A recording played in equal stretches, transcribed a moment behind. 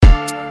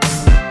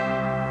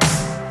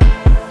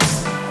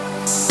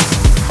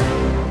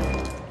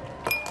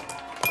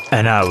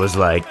And I was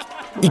like,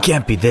 you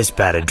can't be this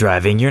bad at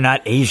driving, you're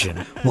not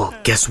Asian. Well,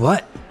 guess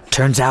what?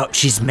 Turns out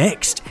she's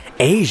mixed,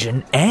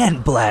 Asian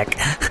and black.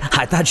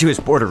 I thought she was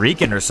Puerto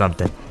Rican or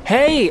something.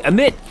 Hey,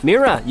 Amit,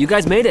 Mira, you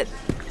guys made it.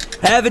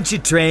 Haven't you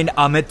trained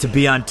Amit to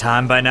be on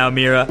time by now,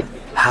 Mira?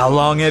 How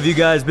long have you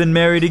guys been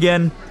married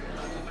again?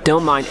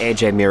 Don't mind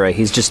AJ, Mira,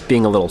 he's just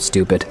being a little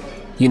stupid.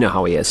 You know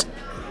how he is.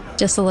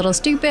 Just a little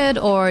stupid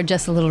or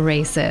just a little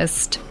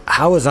racist?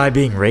 How was I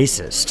being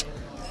racist?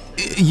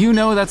 You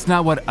know that's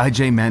not what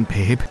Ajay meant,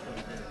 babe.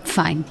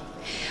 Fine.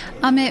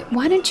 Amit,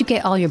 why don't you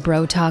get all your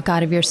bro talk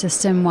out of your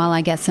system while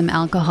I get some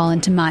alcohol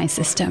into my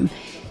system?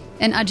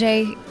 And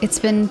Ajay, it's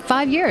been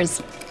 5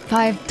 years.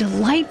 5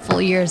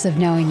 delightful years of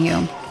knowing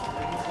you.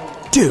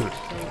 Dude,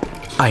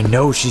 I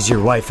know she's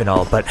your wife and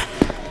all, but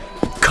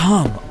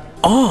come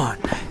on.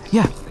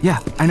 Yeah,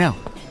 I know.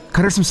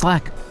 Cut her some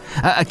slack.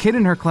 A kid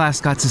in her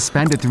class got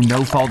suspended through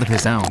no fault of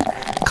his own.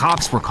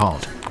 Cops were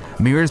called.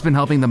 Mira's been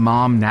helping the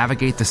mom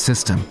navigate the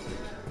system.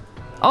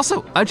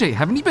 Also, Ajay,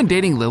 haven't you been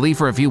dating Lily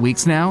for a few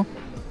weeks now?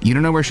 You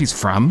don't know where she's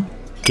from?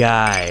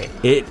 Guy,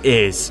 it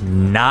is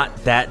not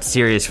that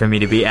serious for me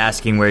to be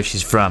asking where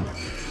she's from.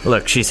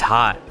 Look, she's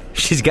hot.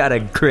 She's got a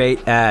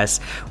great ass.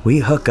 We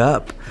hook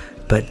up.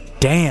 But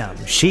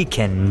damn, she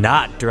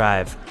cannot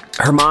drive.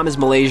 Her mom is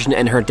Malaysian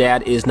and her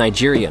dad is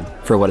Nigerian,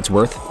 for what it's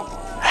worth.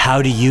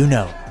 How do you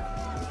know?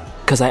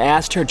 Because I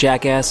asked her,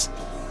 jackass.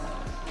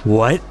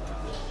 What?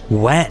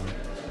 When?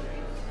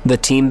 The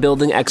team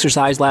building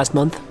exercise last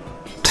month?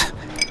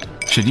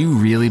 Should you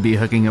really be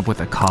hooking up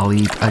with a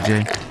colleague,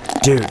 Ajay?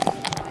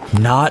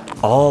 Dude,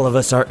 not all of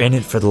us are in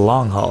it for the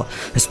long haul,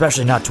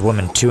 especially not to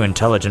women too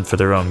intelligent for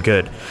their own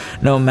good,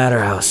 no matter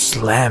how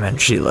slammin'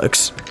 she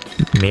looks.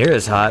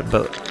 Mira's hot,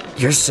 but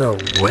you're so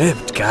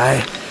whipped,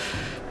 guy.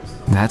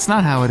 That's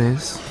not how it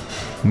is.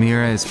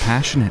 Mira is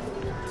passionate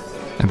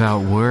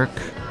about work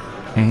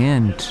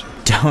and...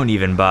 Don't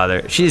even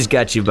bother. She's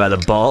got you by the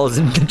balls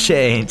and the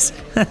chains.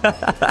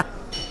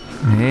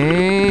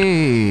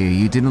 Hey,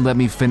 you didn't let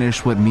me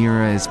finish what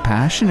Mira is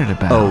passionate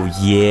about. Oh,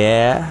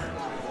 yeah?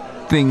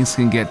 Things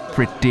can get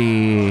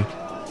pretty,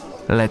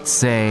 let's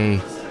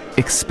say,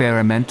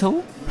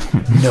 experimental?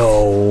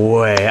 No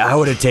way. I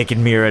would have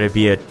taken Mira to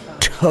be a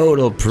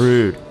total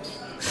prude.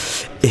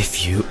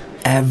 If you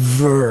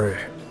ever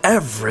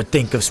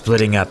think of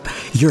splitting up,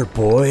 your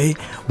boy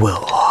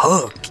will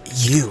hook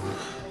you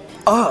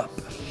up.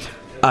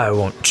 I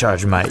won't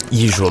charge my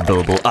usual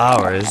billable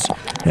hours.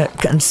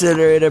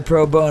 Consider it a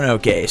pro bono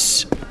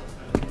case.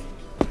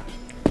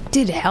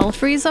 Did hell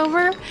freeze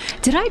over?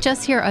 Did I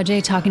just hear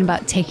Ajay talking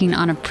about taking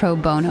on a pro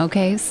bono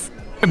case?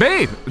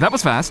 Babe, that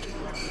was fast.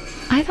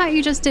 I thought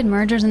you just did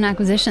mergers and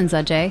acquisitions,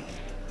 Ajay.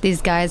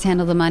 These guys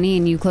handle the money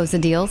and you close the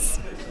deals?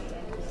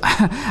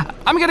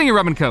 I'm getting a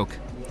rum and coke.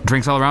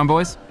 Drinks all around,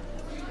 boys?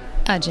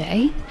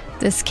 Ajay,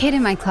 this kid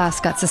in my class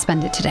got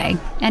suspended today.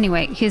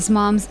 Anyway, his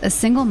mom's a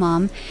single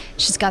mom.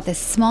 She's got this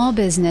small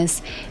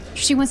business.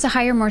 She wants to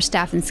hire more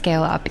staff and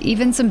scale up.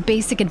 Even some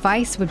basic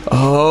advice would...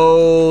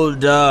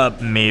 Hold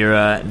up,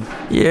 Mira.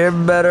 You're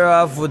better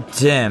off with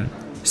Tim.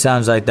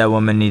 Sounds like that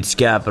woman needs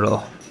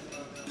capital.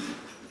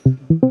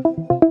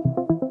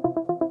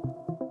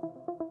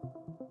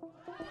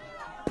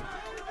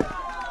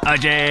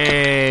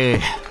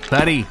 Ajay!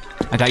 Buddy,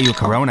 I got you a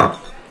Corona.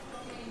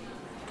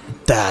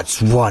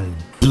 That's one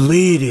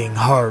bleeding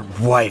heart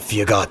wife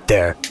you got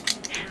there.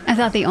 I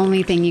thought the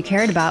only thing you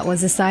cared about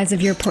was the size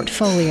of your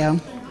portfolio.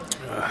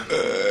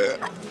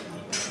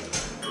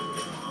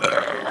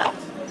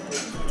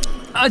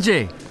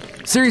 Ajay,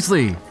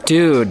 seriously.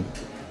 Dude.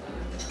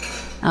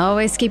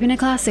 Always keeping it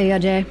classy,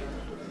 Ajay.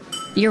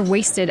 You're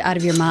wasted out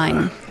of your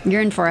mind.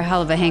 You're in for a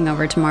hell of a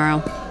hangover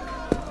tomorrow.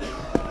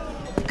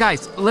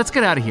 Guys, let's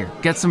get out of here.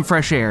 Get some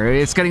fresh air.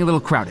 It's getting a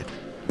little crowded.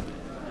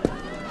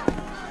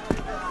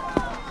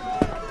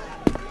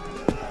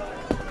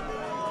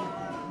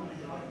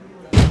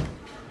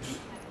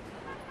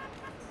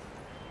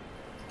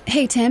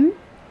 Hey, Tim.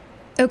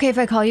 Okay if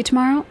I call you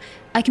tomorrow?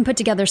 I can put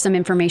together some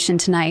information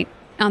tonight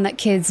on that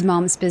kid's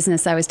mom's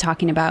business I was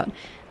talking about.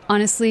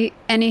 Honestly,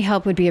 any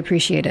help would be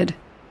appreciated.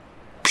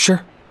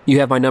 Sure. You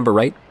have my number,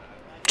 right?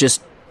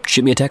 Just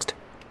shoot me a text.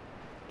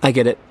 I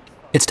get it.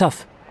 It's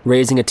tough,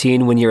 raising a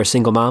teen when you're a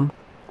single mom.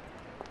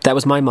 That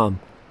was my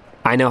mom.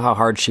 I know how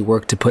hard she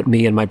worked to put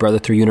me and my brother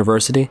through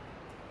university.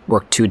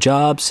 Worked 2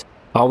 jobs,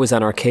 always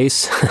on our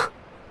case.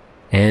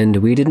 And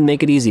we didn't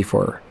make it easy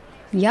for her.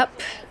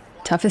 Yep.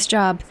 Toughest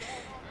job.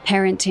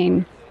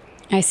 Parenting.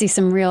 I see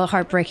some real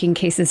heartbreaking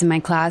cases in my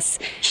class.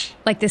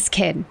 Like this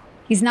kid.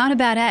 He's not a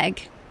bad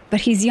egg,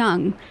 but he's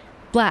young,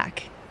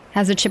 black,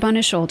 has a chip on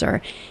his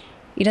shoulder.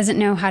 He doesn't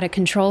know how to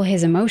control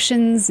his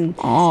emotions and...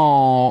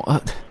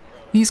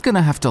 He's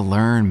gonna have to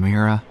learn,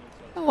 Mira.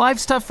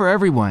 Life's tough for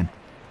everyone.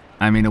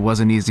 I mean, it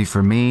wasn't easy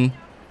for me.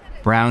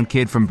 Brown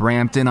kid from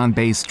Brampton on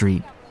Bay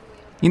Street.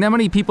 You know how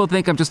many people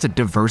think I'm just a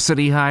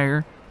diversity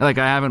hire? Like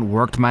I haven't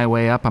worked my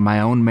way up on my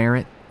own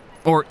merit?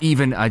 Or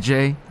even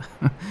Ajay?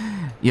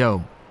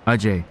 Yo,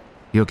 Ajay,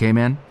 you okay,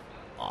 man?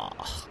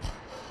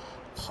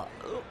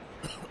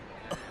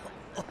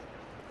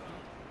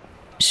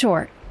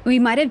 Sure. We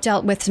might have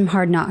dealt with some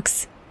hard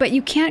knocks, but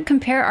you can't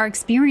compare our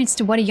experience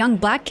to what a young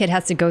black kid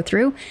has to go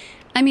through.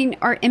 I mean,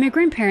 our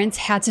immigrant parents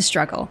had to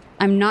struggle.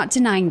 I'm not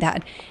denying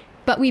that.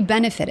 But we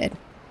benefited.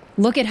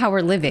 Look at how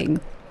we're living.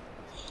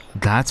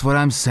 That's what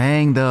I'm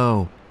saying,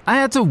 though. I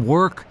had to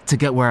work to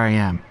get where I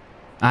am.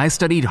 I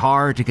studied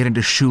hard to get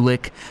into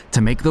Schulich,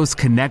 to make those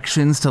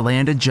connections to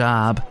land a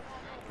job.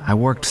 I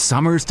worked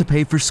summers to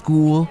pay for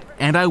school,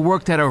 and I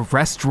worked at a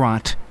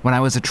restaurant when I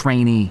was a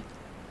trainee.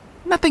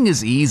 Nothing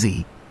is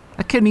easy.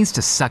 A kid needs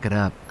to suck it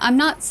up. I'm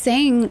not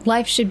saying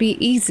life should be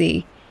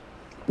easy.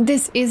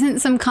 This isn't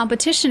some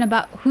competition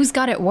about who's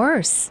got it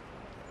worse.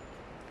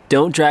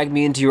 Don't drag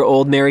me into your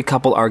old married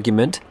couple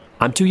argument.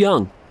 I'm too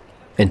young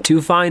and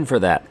too fine for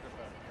that.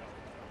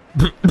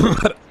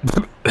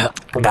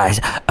 Guys,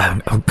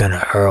 I'm gonna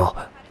hurl.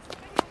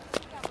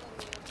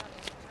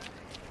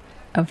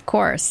 Of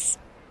course.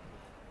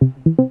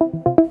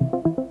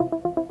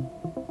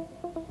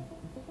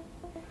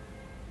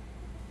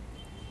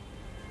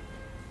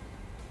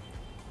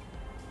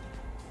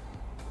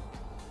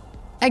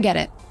 I get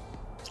it.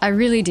 I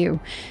really do.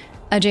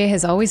 Ajay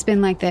has always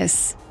been like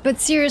this. But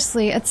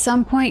seriously, at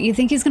some point you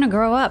think he's gonna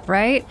grow up,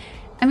 right?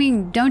 I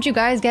mean, don't you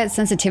guys get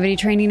sensitivity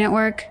training at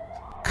work?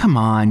 Come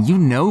on, you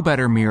know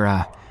better,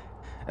 Mira.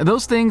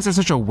 Those things are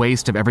such a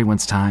waste of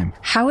everyone's time.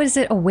 How is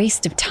it a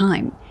waste of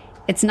time?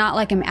 It's not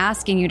like I'm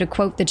asking you to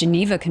quote the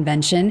Geneva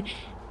Convention.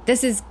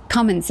 This is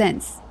common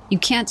sense. You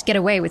can't get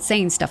away with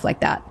saying stuff like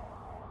that.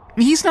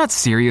 He's not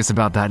serious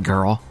about that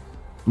girl.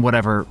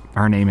 Whatever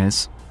her name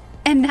is.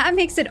 And that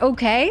makes it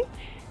okay?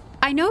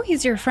 I know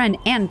he's your friend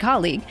and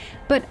colleague,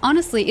 but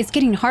honestly, it's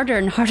getting harder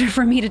and harder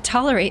for me to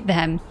tolerate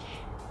them.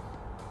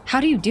 How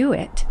do you do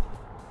it?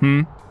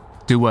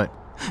 Do what?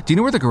 Do you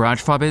know where the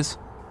garage fob is?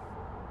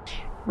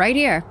 Right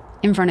here,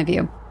 in front of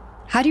you.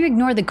 How do you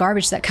ignore the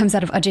garbage that comes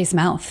out of Ajay's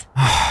mouth?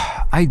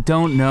 I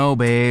don't know,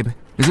 babe.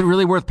 Is it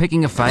really worth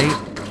picking a fight?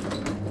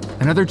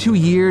 Another 2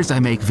 years, I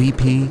make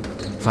VP.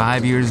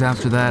 5 years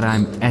after that,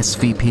 I'm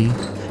SVP.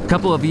 A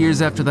couple of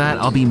years after that,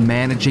 I'll be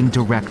managing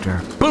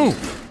director. Boom!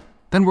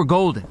 Then we're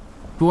golden.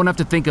 We won't have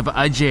to think of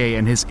Ajay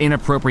and his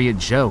inappropriate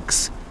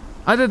jokes.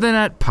 Other than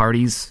at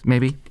parties,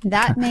 maybe.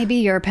 That may be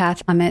your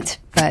path, Amit,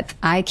 but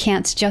I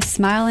can't just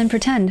smile and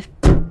pretend.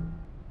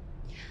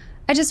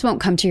 I just won't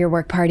come to your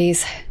work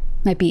parties.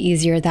 Might be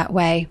easier that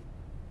way.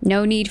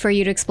 No need for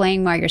you to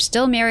explain why you're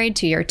still married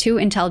to your too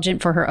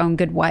intelligent for her own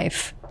good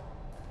wife.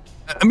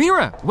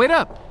 Amira, wait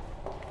up!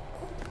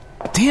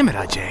 Damn it,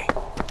 Ajay.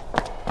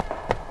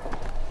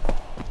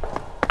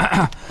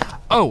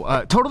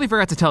 Totally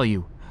forgot to tell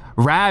you.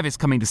 Rav is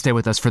coming to stay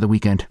with us for the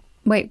weekend.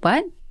 Wait,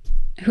 what?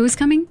 Who's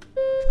coming?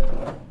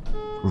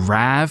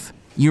 Rav?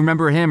 You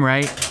remember him,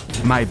 right?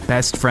 My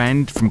best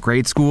friend from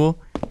grade school?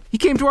 He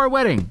came to our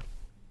wedding.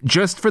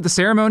 Just for the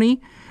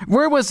ceremony?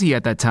 Where was he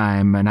at that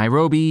time?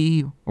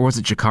 Nairobi? Or was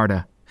it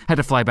Jakarta? Had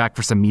to fly back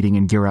for some meeting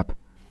in Europe.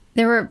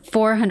 There were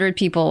 400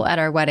 people at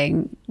our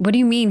wedding. What do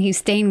you mean he's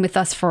staying with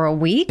us for a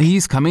week?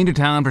 He's coming to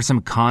town for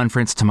some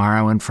conference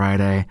tomorrow and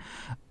Friday.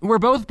 We're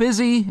both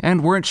busy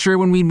and weren't sure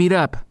when we'd meet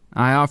up.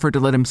 I offered to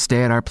let him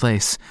stay at our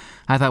place.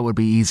 I thought it would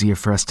be easier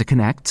for us to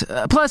connect.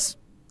 Plus,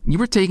 you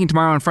were taking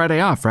tomorrow and Friday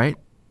off, right?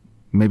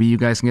 Maybe you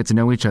guys can get to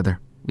know each other.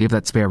 We have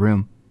that spare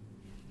room.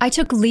 I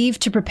took leave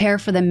to prepare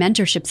for the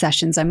mentorship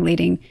sessions I'm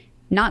leading,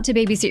 not to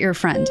babysit your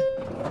friend.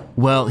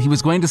 Well, he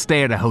was going to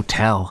stay at a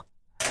hotel.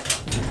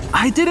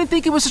 I didn't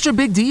think it was such a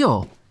big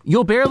deal.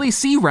 You'll barely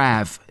see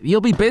Rav. You'll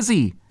be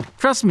busy.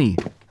 Trust me,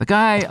 the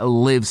guy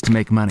lives to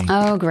make money.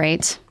 Oh,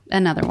 great.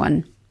 Another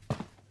one.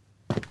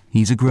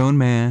 He's a grown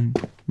man.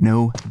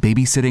 No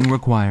babysitting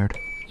required.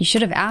 You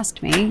should have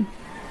asked me.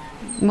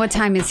 What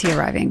time is he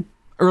arriving?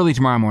 Early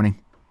tomorrow morning.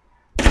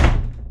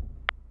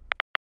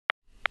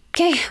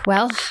 Okay,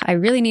 well, I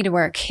really need to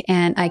work,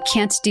 and I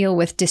can't deal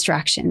with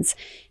distractions.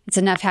 It's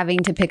enough having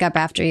to pick up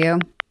after you.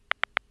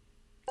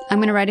 I'm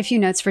going to write a few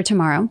notes for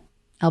tomorrow.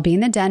 I'll be in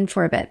the den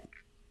for a bit.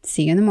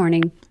 See you in the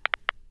morning.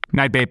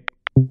 Night, babe.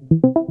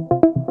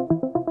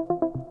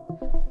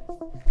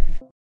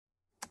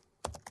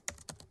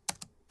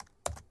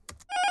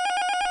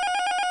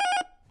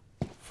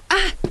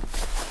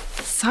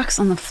 Socks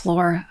on the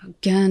floor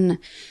again.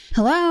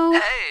 Hello?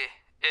 Hey,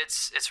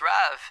 it's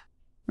Rav.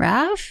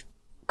 Rav?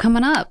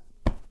 Coming up.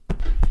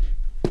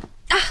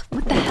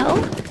 What the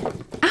hell?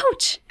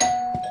 Ouch!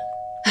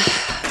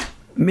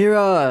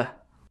 Mira.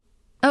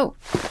 Oh.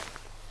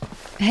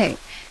 Hey,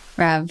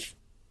 Rav.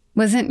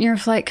 Wasn't your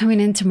flight coming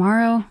in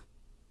tomorrow?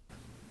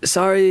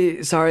 Sorry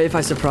if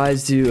I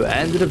surprised you. I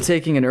ended up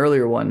taking an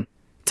earlier one.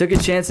 Took a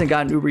chance and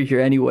got an Uber here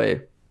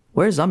anyway.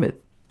 Where's Amit?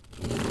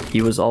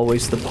 He was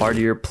always the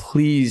partier.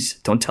 Please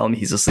don't tell me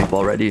he's asleep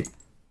already.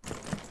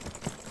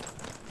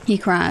 He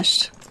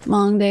crashed.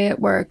 Long day at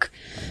work.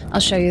 I'll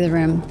show you the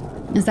room.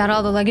 Is that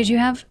all the luggage you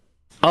have?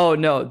 Oh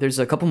no, there's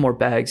a couple more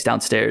bags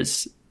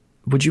downstairs.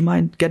 Would you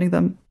mind getting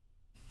them?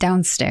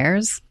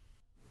 Downstairs?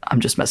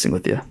 I'm just messing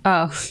with you.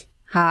 Oh,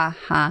 ha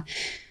ha.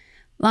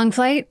 Long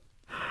flight?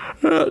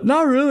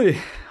 Not really.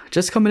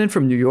 Just coming in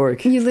from New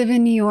York. You live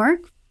in New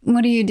York?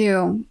 What do you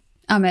do?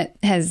 Amit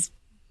has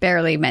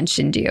barely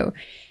mentioned you.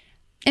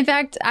 In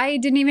fact, I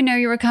didn't even know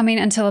you were coming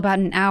until about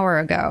an hour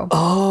ago.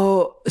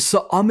 Oh,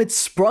 so Amit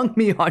sprung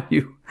me on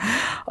you.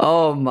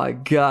 Oh my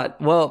God.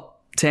 Well,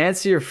 to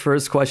answer your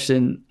first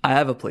question, I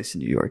have a place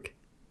in New York,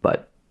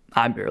 but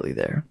I'm barely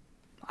there.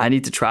 I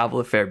need to travel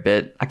a fair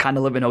bit. I kind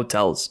of live in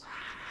hotels.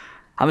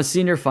 I'm a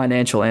senior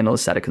financial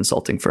analyst at a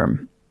consulting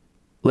firm.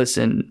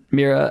 Listen,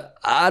 Mira,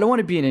 I don't want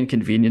to be an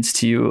inconvenience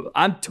to you.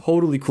 I'm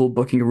totally cool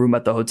booking a room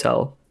at the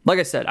hotel. Like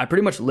I said, I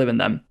pretty much live in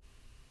them.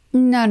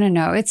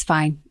 No, it's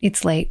fine.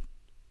 It's late.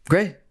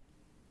 Great.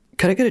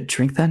 Could I get a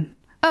drink then?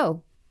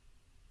 Oh,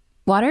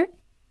 water?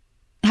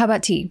 How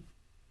about tea?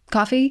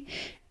 Coffee?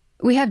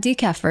 We have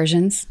decaf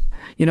versions.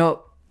 You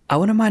know, I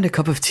wouldn't mind a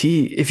cup of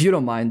tea, if you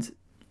don't mind.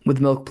 With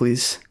milk,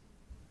 please.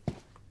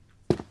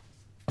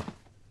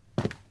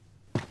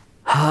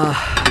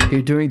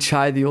 You're doing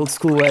chai the old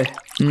school way.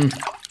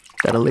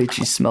 That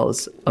elaichi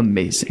smells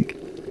amazing.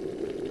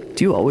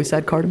 Do you always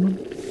add cardamom?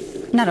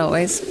 Not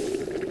always.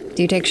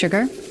 Do you take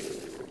sugar?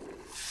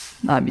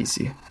 I'm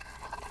easy.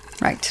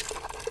 Right.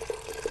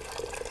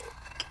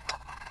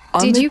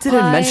 Amit Did you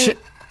didn't mention...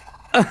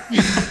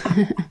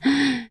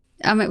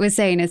 Amit was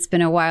saying it's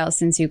been a while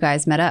since you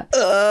guys met up.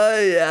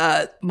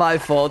 Yeah, my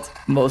fault.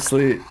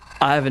 Mostly,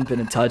 I haven't been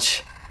in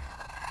touch.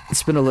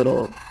 It's been a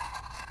little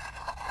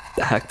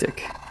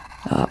hectic.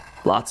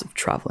 Lots of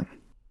traveling.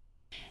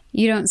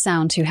 You don't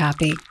sound too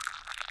happy.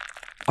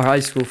 Our high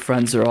school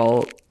friends are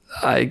all,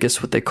 I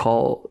guess what they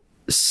call,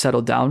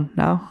 settled down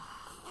now.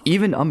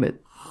 Even Amit.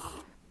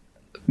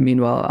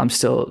 Meanwhile, I'm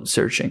still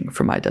searching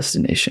for my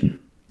destination.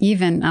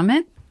 Even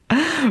Amit?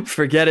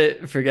 Forget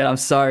it. I'm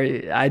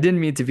sorry. I didn't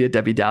mean to be a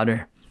Debbie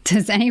Downer.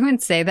 Does anyone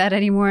say that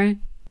anymore?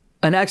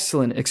 An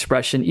excellent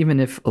expression, even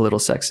if a little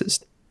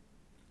sexist.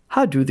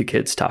 How do the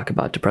kids talk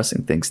about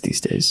depressing things these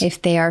days?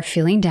 If they are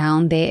feeling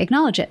down, they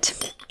acknowledge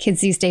it.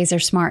 Kids these days are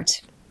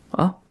smart.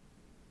 Well,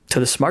 to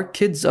the smart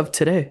kids of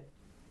today,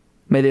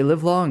 may they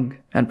live long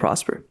and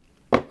prosper.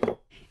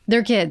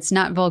 They're kids,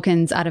 not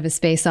Vulcans out of a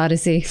space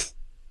odyssey.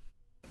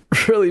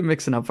 Really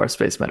mixing up our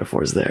space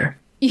metaphors there.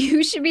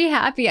 You should be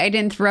happy I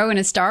didn't throw in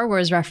a Star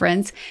Wars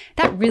reference.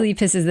 That really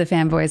pisses the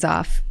fanboys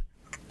off.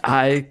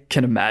 I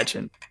can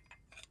imagine.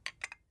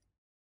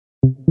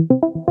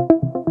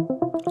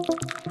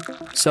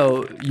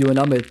 So, you and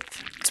Amit,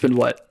 it's been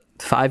what,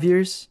 5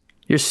 years?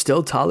 You're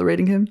still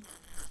tolerating him?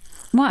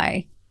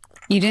 Why?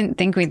 You didn't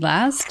think we'd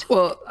last?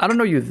 Well, I don't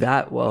know you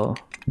that well.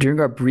 During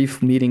our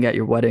brief meeting at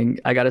your wedding,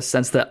 I got a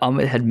sense that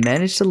Amit had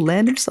managed to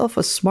land himself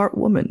a smart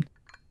woman.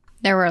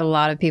 There were a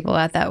lot of people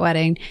at that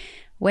wedding.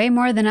 Way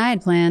more than I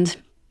had planned.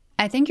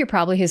 I think you're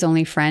probably his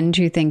only friend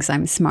who thinks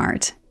I'm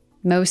smart.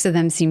 Most of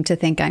them seem to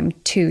think I'm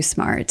too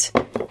smart.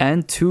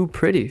 And too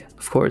pretty,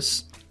 of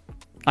course.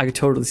 I could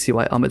totally see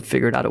why Amit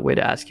figured out a way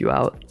to ask you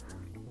out.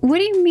 What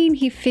do you mean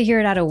he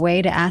figured out a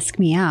way to ask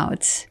me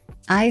out?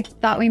 I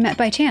thought we met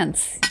by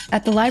chance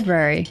at the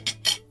library.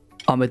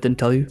 Amit didn't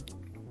tell you?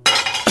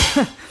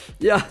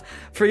 Yeah,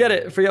 forget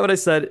it. Forget what I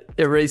said.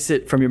 Erase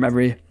it from your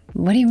memory.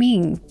 What do you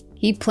mean?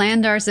 He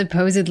planned our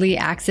supposedly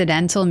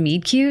accidental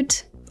meet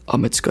cute?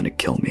 Amit's gonna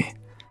kill me.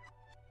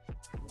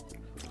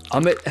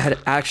 Amit had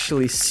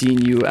actually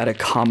seen you at a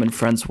common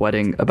friend's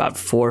wedding about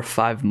 4 or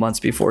 5 months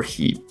before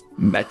he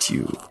met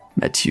you.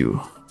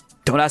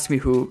 Don't ask me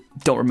who,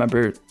 don't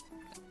remember.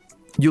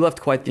 You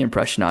left quite the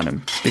impression on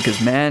him,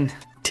 because man,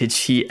 did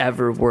he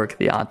ever work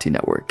the Auntie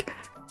network.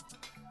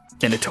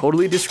 In a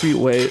totally discreet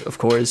way, of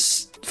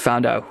course,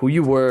 found out who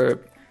you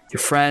were, your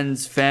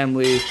friends,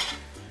 family.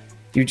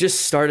 You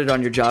just started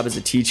on your job as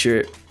a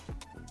teacher.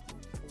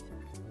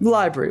 The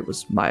library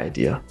was my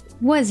idea.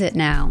 Was it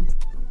now?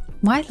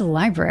 Why the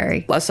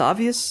library? Less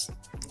obvious,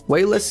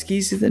 way less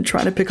skeezy than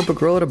trying to pick up a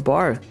girl at a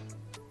bar.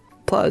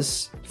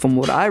 Plus, from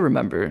what I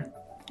remember,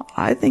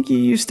 I think you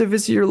used to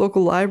visit your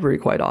local library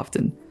quite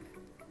often.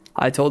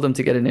 I told him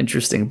to get an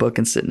interesting book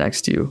and sit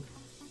next to you.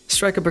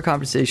 Strike up a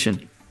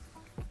conversation.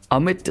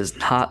 Amit does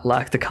not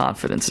lack the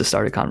confidence to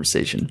start a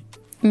conversation.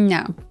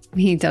 No,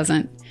 he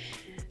doesn't.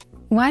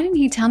 Why didn't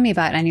he tell me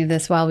about any of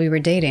this while we were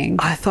dating?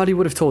 I thought he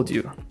would have told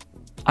you.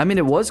 I mean,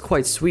 it was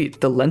quite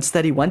sweet, the lengths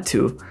that he went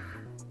to.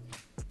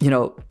 You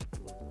know,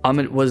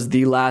 Amit was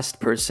the last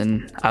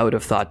person I would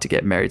have thought to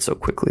get married so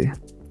quickly.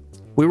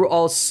 We were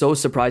all so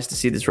surprised to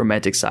see this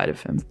romantic side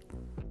of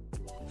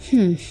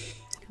him.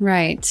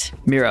 Right.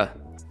 Mira,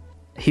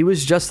 he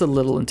was just a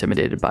little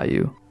intimidated by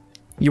you.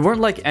 You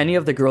weren't like any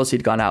of the girls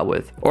he'd gone out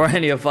with, or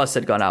any of us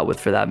had gone out with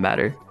for that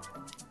matter.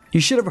 You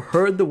should have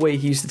heard the way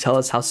he used to tell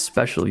us how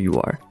special you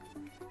are.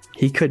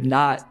 He could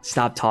not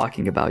stop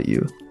talking about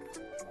you.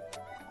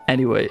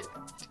 Anyway,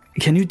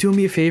 can you do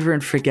me a favor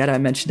and forget I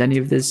mentioned any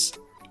of this?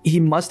 He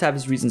must have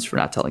his reasons for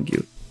not telling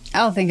you.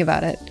 I'll think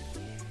about it.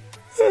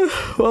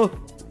 Well,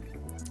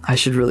 I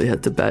should really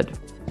head to bed.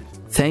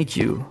 Thank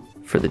you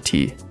for the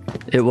tea.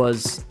 It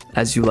was,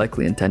 as you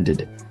likely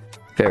intended,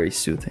 very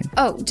soothing.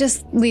 Oh,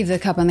 just leave the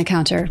cup on the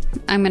counter.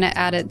 I'm going to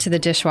add it to the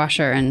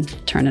dishwasher and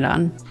turn it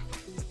on.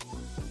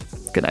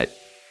 Good night.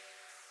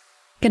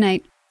 Good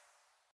night.